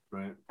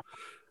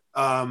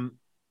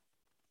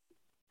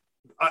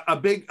 A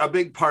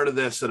big part of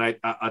this, and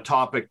a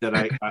topic that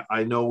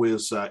I know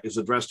is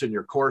addressed in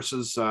your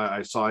courses,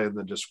 I saw in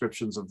the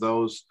descriptions of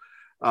those,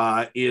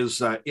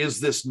 is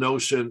this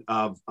notion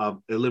of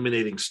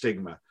eliminating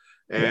stigma.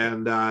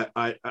 And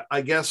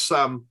I guess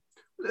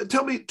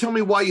tell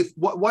me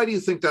why do you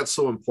think that's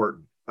so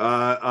important?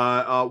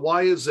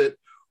 Why is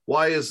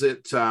is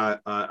it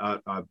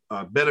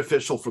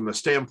beneficial from the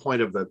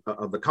standpoint of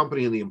the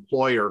company and the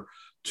employer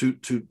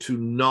to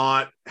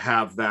not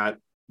have that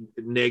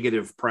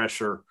negative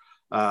pressure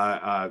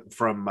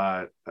from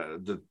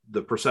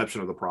the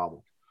perception of the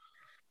problem?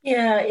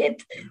 Yeah,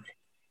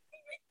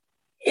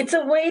 it's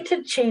a way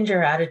to change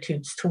our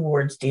attitudes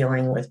towards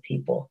dealing with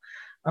people.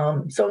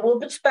 So we'll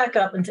just back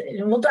up and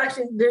we'll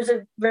actually, there's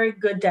a very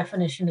good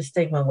definition of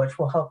stigma, which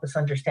will help us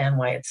understand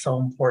why it's so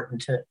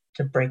important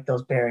to break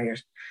those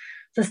barriers.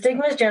 So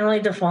stigma is generally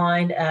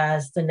defined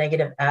as the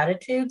negative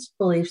attitudes,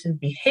 beliefs, and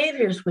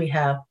behaviors we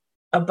have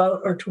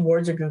about or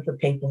towards a group of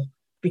people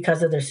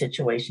because of their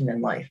situation in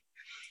life.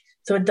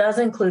 So it does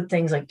include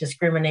things like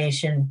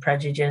discrimination,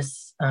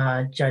 prejudice,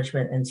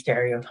 judgment, and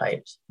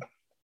stereotypes.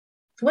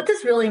 So what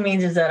this really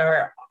means is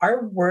that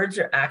our words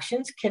or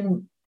actions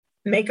can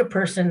make a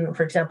person,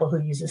 for example,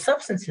 who uses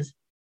substances,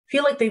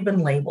 feel like they've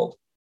been labeled.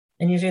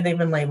 And usually they've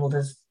been labeled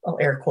as, I'll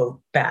air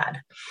quote,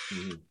 bad.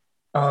 Mm-hmm.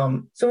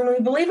 So when we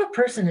believe a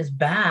person is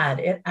bad,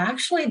 it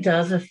actually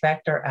does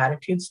affect our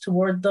attitudes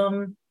toward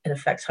them. It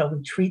affects how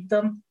we treat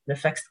them. It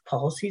affects the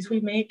policies we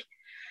make.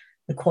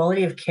 The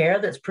quality of care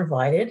that's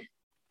provided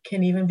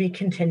can even be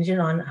contingent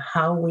on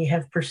how we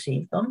have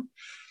perceived them.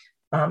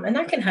 And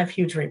that can have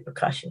huge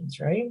repercussions,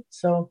 right?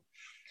 So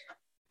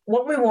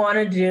what we want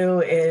to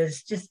do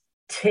is just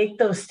take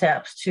those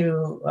steps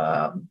to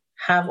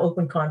have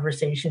open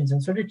conversations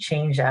and sort of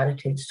change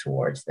attitudes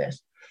towards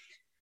this.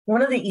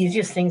 One of the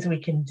easiest things we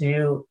can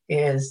do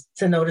is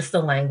to notice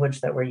the language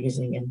that we're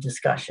using in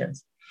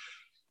discussions.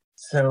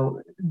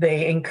 So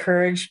they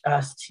encourage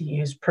us to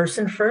use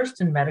person first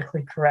and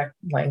medically correct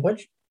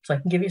language. So I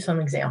can give you some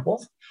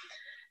examples.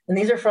 And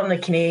these are from the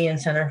Canadian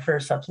Centre for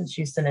Substance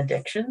Use and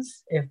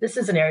Addictions. If this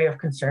is an area of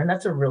concern,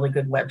 that's a really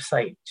good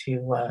website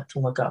to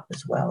look up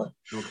as well.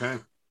 Okay.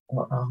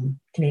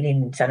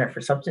 Canadian Centre for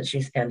Substance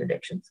Use and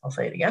Addictions. I'll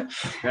say it again.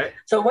 Okay.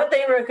 So what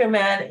they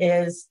recommend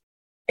is,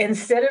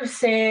 instead of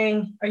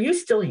saying, "Are you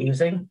still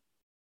using?"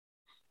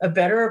 a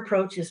better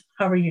approach is,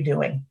 "How are you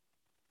doing?"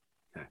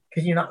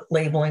 Because you're not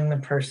labeling the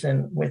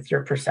person with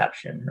your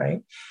perception,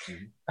 right?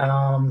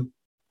 Mm-hmm.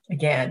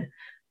 Again,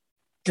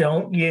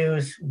 don't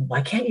use,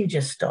 "Why can't you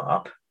just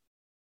stop?"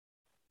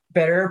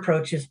 Better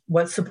approach is,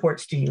 "What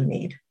supports do you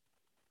need?"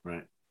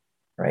 Right.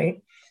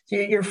 Right? So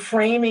you're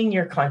framing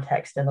your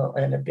context in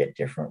a bit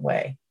different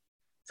way.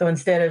 So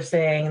instead of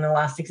saying, the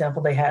last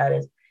example they had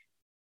is,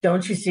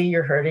 "Don't you see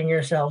you're hurting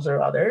yourselves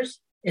or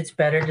others?" It's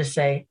better to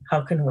say,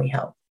 "How can we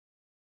help?"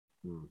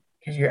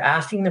 Because you're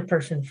asking the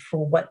person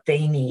for what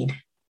they need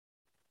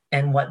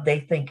and what they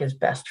think is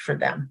best for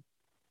them.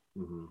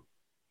 Mm-hmm.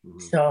 Mm-hmm.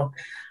 So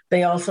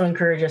they also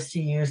encourage us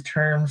to use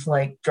terms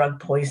like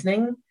drug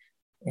poisoning,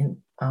 and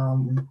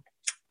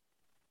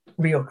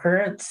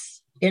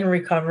reoccurrence, in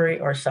recovery,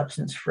 or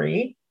substance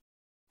free.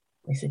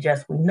 They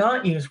suggest we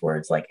not use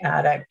words like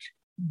addict,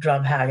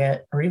 drug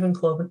habit, or even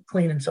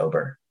clean and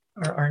sober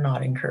are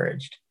not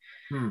encouraged.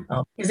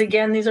 Because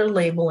again, these are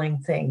labeling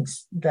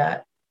things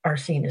that are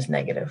seen as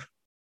negative.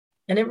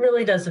 And it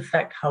really does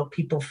affect how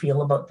people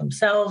feel about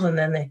themselves. And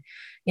then they,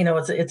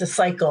 it's a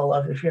cycle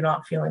of, if you're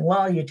not feeling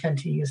well, you tend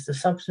to use the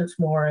substance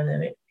more, and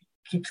then it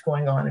keeps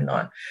going on and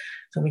on.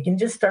 So we can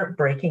just start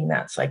breaking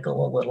that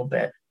cycle a little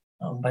bit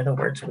by the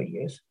words we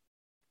use.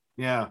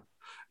 Yeah.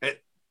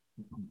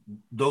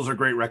 Those are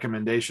great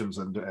recommendations.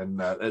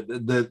 And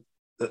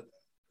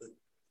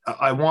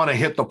I want to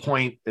hit the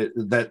point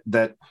that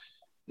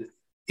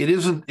it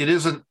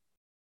isn't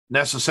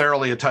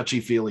necessarily a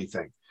touchy-feely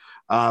thing.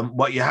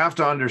 What you have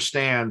to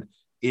understand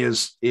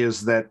is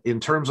that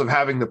in terms of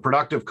having the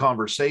productive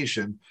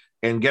conversation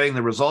and getting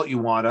the result you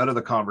want out of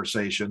the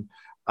conversation,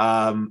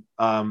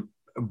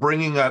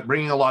 bringing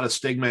a lot of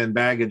stigma and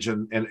baggage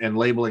and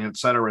labeling, et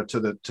cetera, to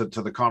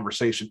the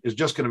conversation is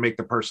just going to make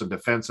the person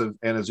defensive,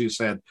 and, as you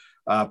said,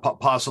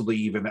 possibly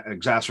even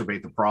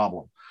exacerbate the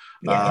problem.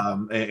 Yeah.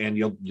 And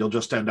you'll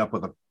just end up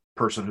with a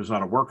person who's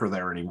not a worker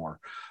there anymore.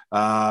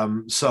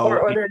 Or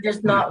they're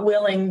just not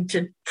willing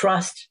to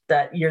trust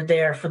that you're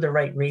there for the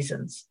right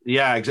reasons.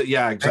 Yeah,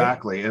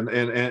 exactly.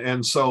 Right?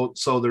 And so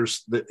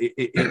there's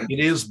it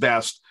is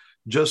best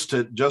just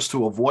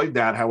to avoid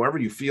that, however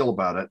you feel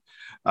about it,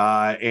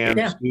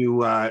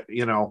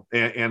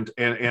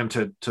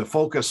 to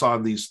focus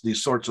on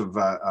these sorts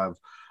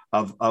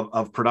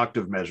of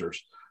productive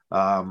measures.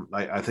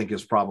 I think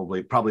is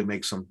probably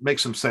makes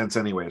some sense,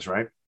 anyways,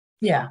 right?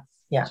 Yeah.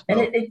 Yeah, so.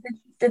 And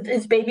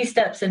it's baby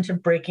steps into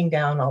breaking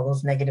down all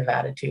those negative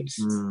attitudes.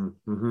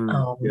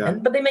 Mm-hmm.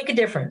 But they make a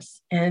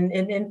difference, and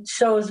it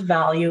shows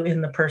value in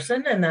the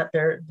person, and that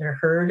they're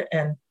heard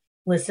and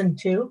listened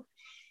to,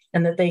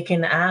 and that they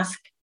can ask.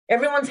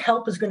 Everyone's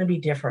help is going to be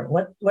different.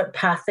 What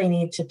path they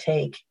need to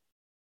take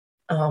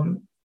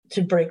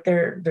to break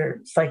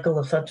their cycle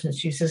of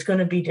substance use is going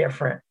to be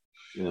different.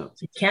 Yeah.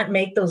 So you can't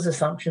make those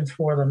assumptions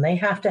for them. They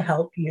have to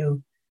help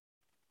you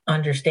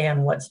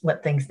understand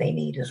what things they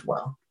need as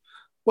well.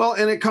 Well,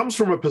 and it comes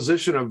from a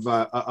position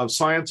of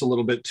science a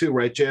little bit too,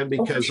 right, Jan?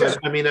 Because sure.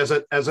 I mean, as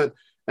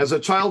as a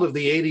child of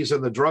the 80s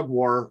and the drug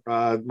war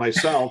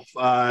myself,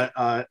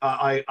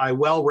 I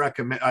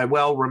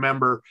well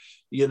remember,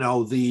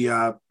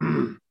 the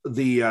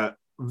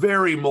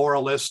very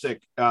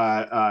moralistic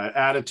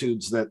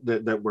attitudes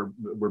that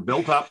were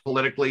built up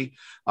politically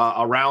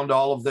around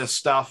all of this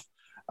stuff.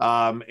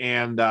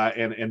 And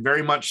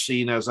very much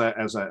seen as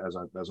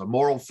a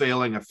moral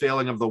failing, a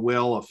failing of the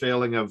will, a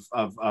failing of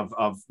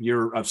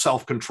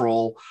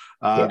self-control.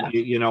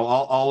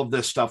 All of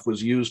this stuff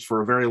was used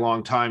for a very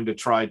long time to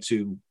try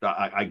to,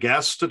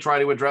 to try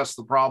to address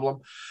the problem.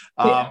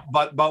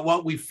 But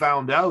what we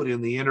found out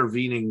in the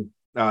intervening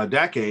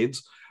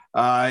decades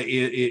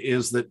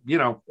is that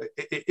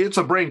it's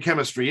a brain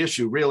chemistry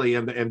issue, really,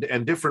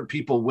 and different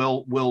people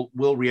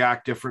will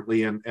react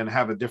differently and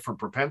have a different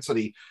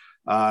propensity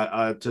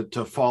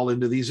to fall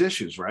into these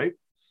issues, right?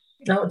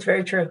 No, it's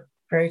very true.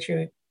 Very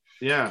true.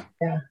 Yeah.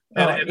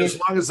 And as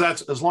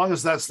long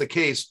as that's the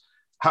case,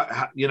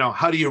 how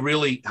do you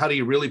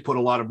really put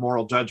a lot of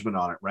moral judgment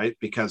on it, right?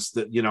 Because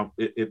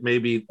it may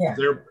be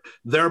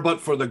there,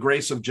 but for the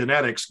grace of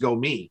genetics, go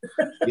me.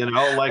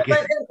 Like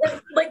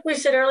like we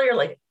said earlier,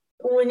 like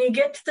when you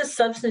get to the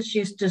substance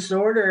use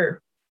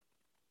disorder,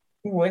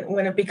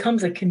 when it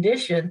becomes a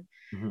condition,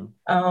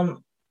 mm-hmm.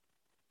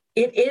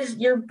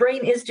 Your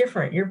brain is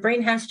different. Your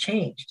brain has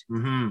changed,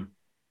 mm-hmm.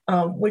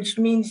 Which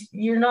means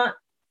you're not.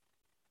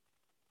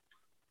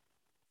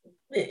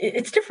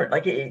 It's different.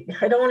 Like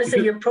I don't want to say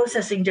you're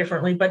processing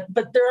differently, but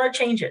there are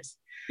changes.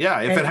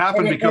 Yeah, if it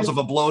happened because of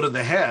a blow to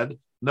the head,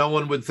 no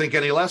one would think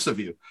any less of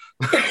you.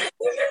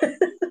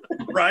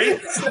 Right?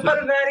 It's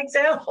not a bad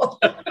example.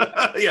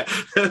 Yeah.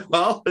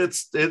 Well, it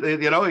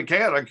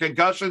can. A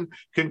concussion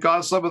can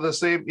cause some of the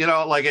same, it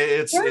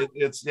changes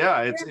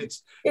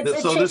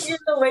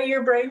the way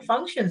your brain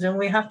functions, and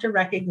we have to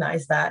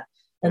recognize that.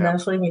 And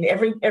that's what I mean.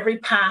 Every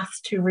path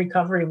to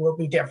recovery will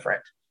be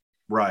different.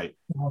 Right.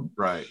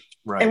 Right.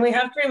 And we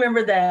have to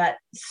remember that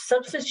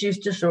substance use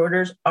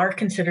disorders are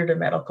considered a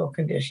medical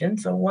condition.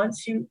 So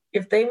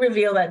if they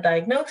reveal that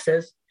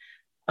diagnosis,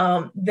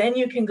 then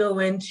you can go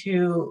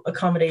into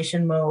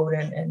accommodation mode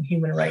and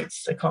human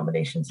rights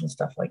accommodations and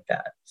stuff like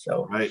that.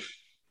 So right.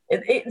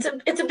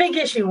 It's a big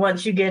issue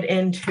once you get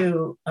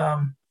into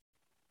the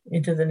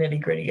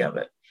nitty gritty of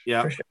it.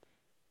 Yeah, for sure.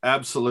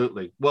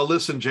 Absolutely. Well,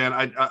 listen, Jan,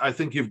 I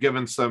think you've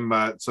given some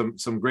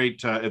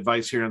great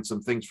advice here and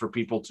some things for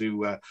people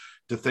to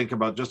think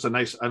about. Just a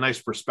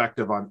nice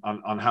perspective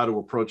on how to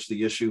approach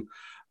the issue.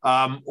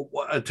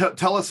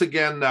 Tell us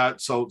again.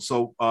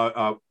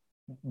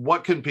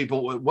 What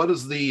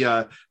is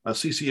the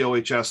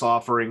CCOHS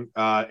offering,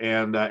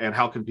 and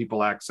how can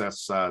people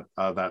access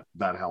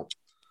that help?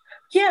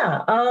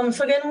 Yeah.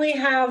 So again, we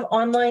have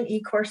online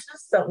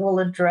e-courses that will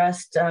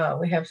address,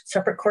 we have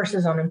separate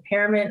courses on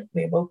impairment.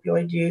 We have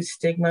opioid use,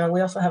 stigma.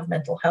 We also have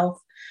mental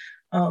health,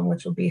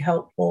 which will be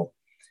helpful.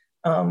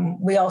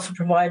 We also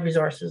provide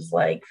resources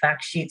like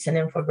fact sheets and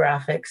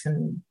infographics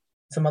and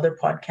some other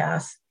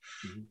podcasts.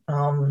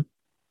 Mm-hmm.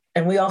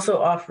 And we also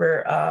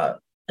offer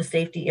a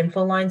safety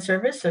info line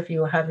service. So if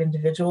you have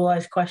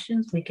individualized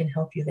questions, we can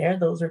help you there.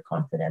 Those are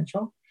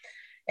confidential.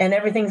 And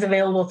everything's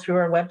available through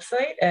our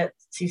website at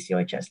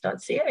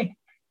ccohs.ca.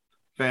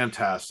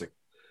 Fantastic.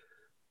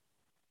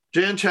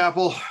 Jan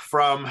Chappell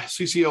from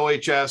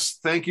CCOHS,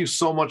 thank you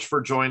so much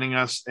for joining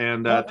us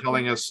and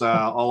telling us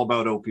all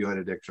about opioid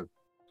addiction.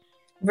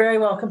 Very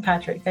welcome,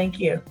 Patrick. Thank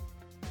you.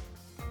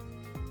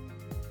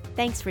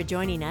 Thanks for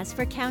joining us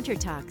for Counter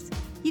Talks.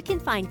 You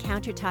can find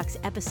Counter Talks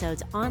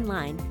episodes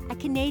online at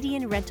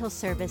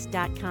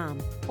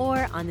CanadianRentalService.com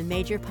or on the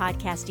major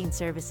podcasting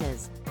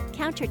services.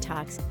 Counter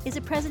Talks is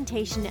a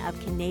presentation of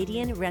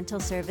Canadian Rental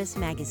Service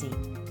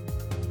Magazine.